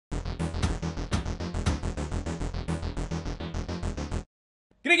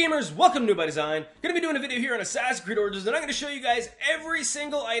G'day gamers, welcome to By Design. Gonna be doing a video here on Assassin's Creed Origins, and I'm gonna show you guys every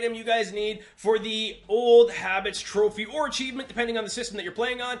single item you guys need for the Old Habits trophy or achievement, depending on the system that you're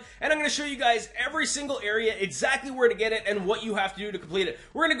playing on. And I'm gonna show you guys every single area, exactly where to get it, and what you have to do to complete it.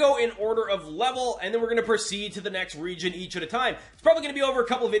 We're gonna go in order of level, and then we're gonna proceed to the next region each at a time. It's probably gonna be over a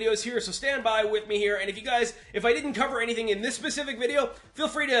couple of videos here, so stand by with me here. And if I didn't cover anything in this specific video, feel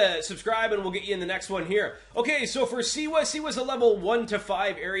free to subscribe and we'll get you in the next one here. Okay, so for Siwa's a level 1 to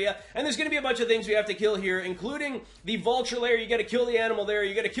 5 area, and there's going to be a bunch of things we have to kill here, including the vulture lair. You got to kill the animal there,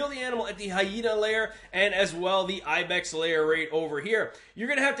 you got to kill the animal at the hyena lair, and as well the ibex lair right over here. You're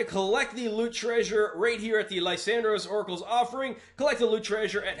going to have to collect the loot treasure right here at the Alexandria's Oracle's Offering, collect the loot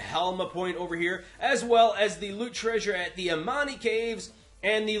treasure at Halma Point over here, as well as the loot treasure at the Amani Caves,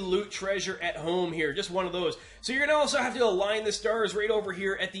 and the loot treasure at home here, just one of those. So you're going to also have to align the stars right over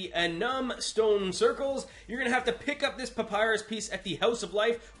here at the Iment Nome stone circles. You're going to have to pick up this papyrus piece at the House of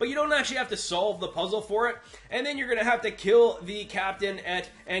Life, but you don't actually have to solve the puzzle for it. And then you're going to have to kill the captain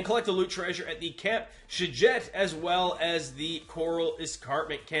and collect the loot treasure at the Camp Shajet, as well as the Coral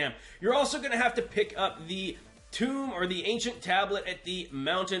Escarpment Camp. You're also going to have to pick up the tomb or the ancient tablet at the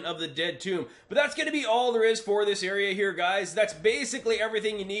Mountain of the Dead Tomb. But that's going to be all there is for this area here, guys. That's basically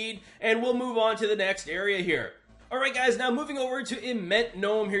everything you need, and we'll move on to the next area here. Alright guys, now moving over to Iment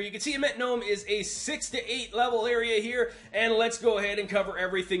Nome here. You can see Iment Nome is a 6 to 8 level area here, and let's go ahead and cover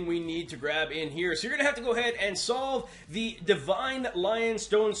everything we need to grab in here. So you're going to have to go ahead and solve the Divine Lion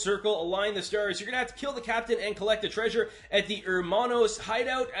Stone Circle, align the stars. You're going to have to kill the captain and collect the treasure at the Hermanos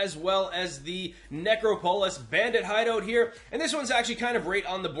hideout, as well as the Necropolis bandit hideout here. And this one's actually kind of right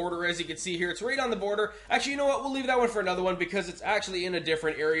on the border, as you can see here. It's right on the border. Actually, you know what? We'll leave that one for another one because it's actually in a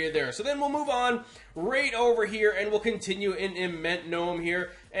different area there. So then we'll move on right over here, and we'll continue in Iment Nome here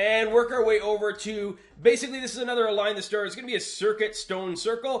and work our way over to, basically this is another Align the Stars. It's going to be a circuit stone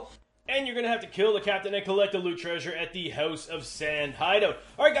circle, and you're going to have to kill the captain and collect the loot treasure at the House of Sand hideout.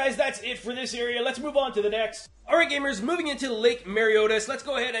 Alright guys, that's it for this area. Let's move on to the next. Alright gamers, moving into Lake Mareotis, let's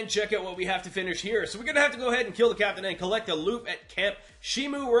go ahead and check out what we have to finish here. So we're going to have to go ahead and kill the captain and collect the loot at Camp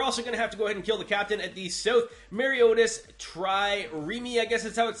Shimu. We're also going to have to go ahead and kill the captain at the South Mareotis Trireme, I guess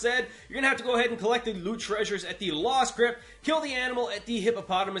that's how it's said. You're going to have to go ahead and collect the loot treasures at the Lost Crypt, kill the animal at the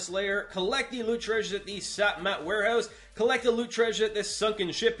Hippopotamus Lair, collect the loot treasures at the Satmat Warehouse, collect the loot treasure at this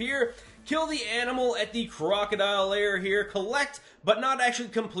sunken ship here, kill the animal at the Crocodile Lair here, collect but not actually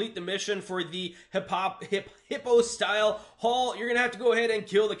complete the mission for the Hippo-style Hall. You're going to have to go ahead and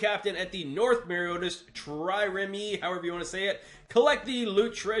kill the captain at the North Mareotis Trireme, however you want to say it. Collect the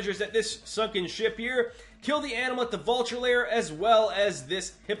loot treasures at this sunken ship here. Kill the animal at the Vulture Lair, as well as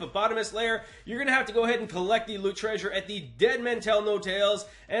this Hippopotamus Lair. You're going to have to go ahead and collect the loot treasure at the Dead Men Tell No Tales.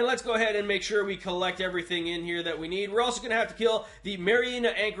 And let's go ahead and make sure we collect everything in here that we need. We're also going to have to kill the Marina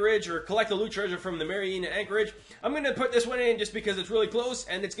Anchorage, or collect the loot treasure from the Marina Anchorage. I'm going to put this one in just because it's really close,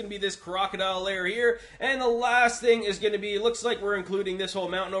 and it's going to be this Crocodile Lair here. And the last thing is going to be, looks like we're including this whole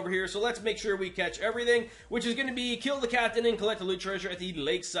mountain over here, so let's make sure we catch everything, which is going to be kill the captain and collect the loot treasure at the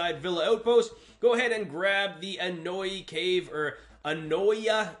Lakeside Villa Outpost. Go ahead and grab the Anoia Cave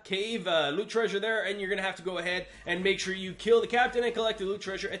loot treasure there, and you're going to have to go ahead and make sure you kill the captain and collect the loot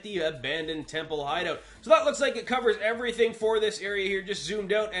treasure at the Abandoned Temple hideout. So that looks like it covers everything for this area here, just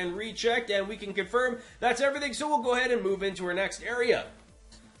zoomed out and rechecked, and we can confirm that's everything, so we'll go ahead and move into our next area.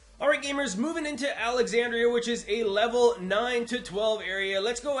 Alright gamers, moving into Alexandria, which is a level 9 to 12 area.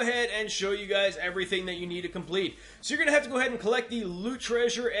 Let's go ahead and show you guys everything that you need to complete. So you're going to have to go ahead and collect the loot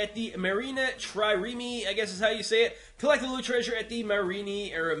treasure at the Marina Trireme, I guess is how you say it. Collect the loot treasure at the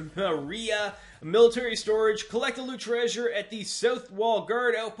Maria Military Storage. Collect the loot treasure at the South Wall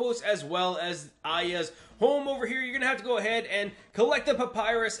Guard Outpost, as well as Aya's home over here. You're going to have to go ahead and collect the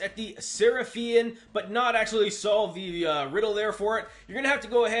papyrus at the Seraphian, but not actually solve the riddle there for it. You're going to have to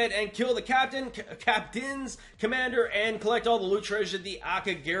go ahead and kill the captain's commander and collect all the loot treasures at the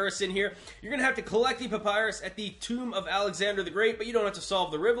Akka garrison here. You're going to have to collect the papyrus at the Tomb of Alexander the Great, but you don't have to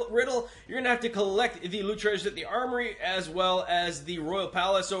solve the riddle. You're going to have to collect the loot treasures at the armory, as well as the royal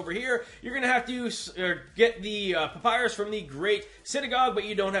palace over here. You're going to have to get the papyrus from the Great Synagogue, but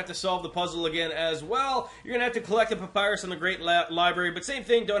you don't have to solve the puzzle again as well. You're going to have to collect the papyrus from the Great Library, but same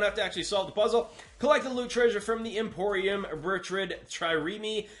thing, don't have to actually solve the puzzle. Collect the loot treasure from the Emporium Bertrand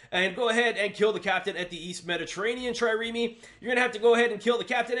Trireme, and go ahead and kill the captain at the East Mediterranean Trireme. You're going to have to go ahead and kill the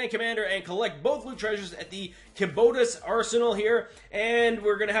captain and commander and collect both loot treasures at the Kibotus Arsenal here, and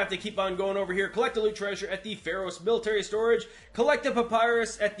we're going to have to keep on going over here. Collect the loot treasure at the Pharos Military Storage. Collect the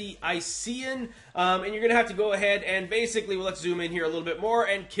papyrus at the Icean and you're going to have to go ahead and basically, well, let's zoom in here a little bit more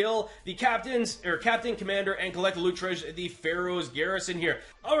and kill the captain, commander, and collect the loot treasure at the Pharaoh's garrison here.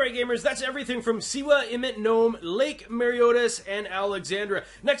 Alright gamers, that's everything from Siwa, Iment Nome, Lake Mareotis, and Alexandria.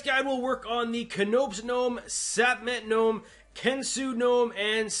 Next guide will work on the Canopes Nome, Sapmet Nome, Kensu Nome,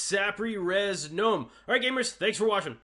 and Sapri Res Nome. Alright gamers, thanks for watching.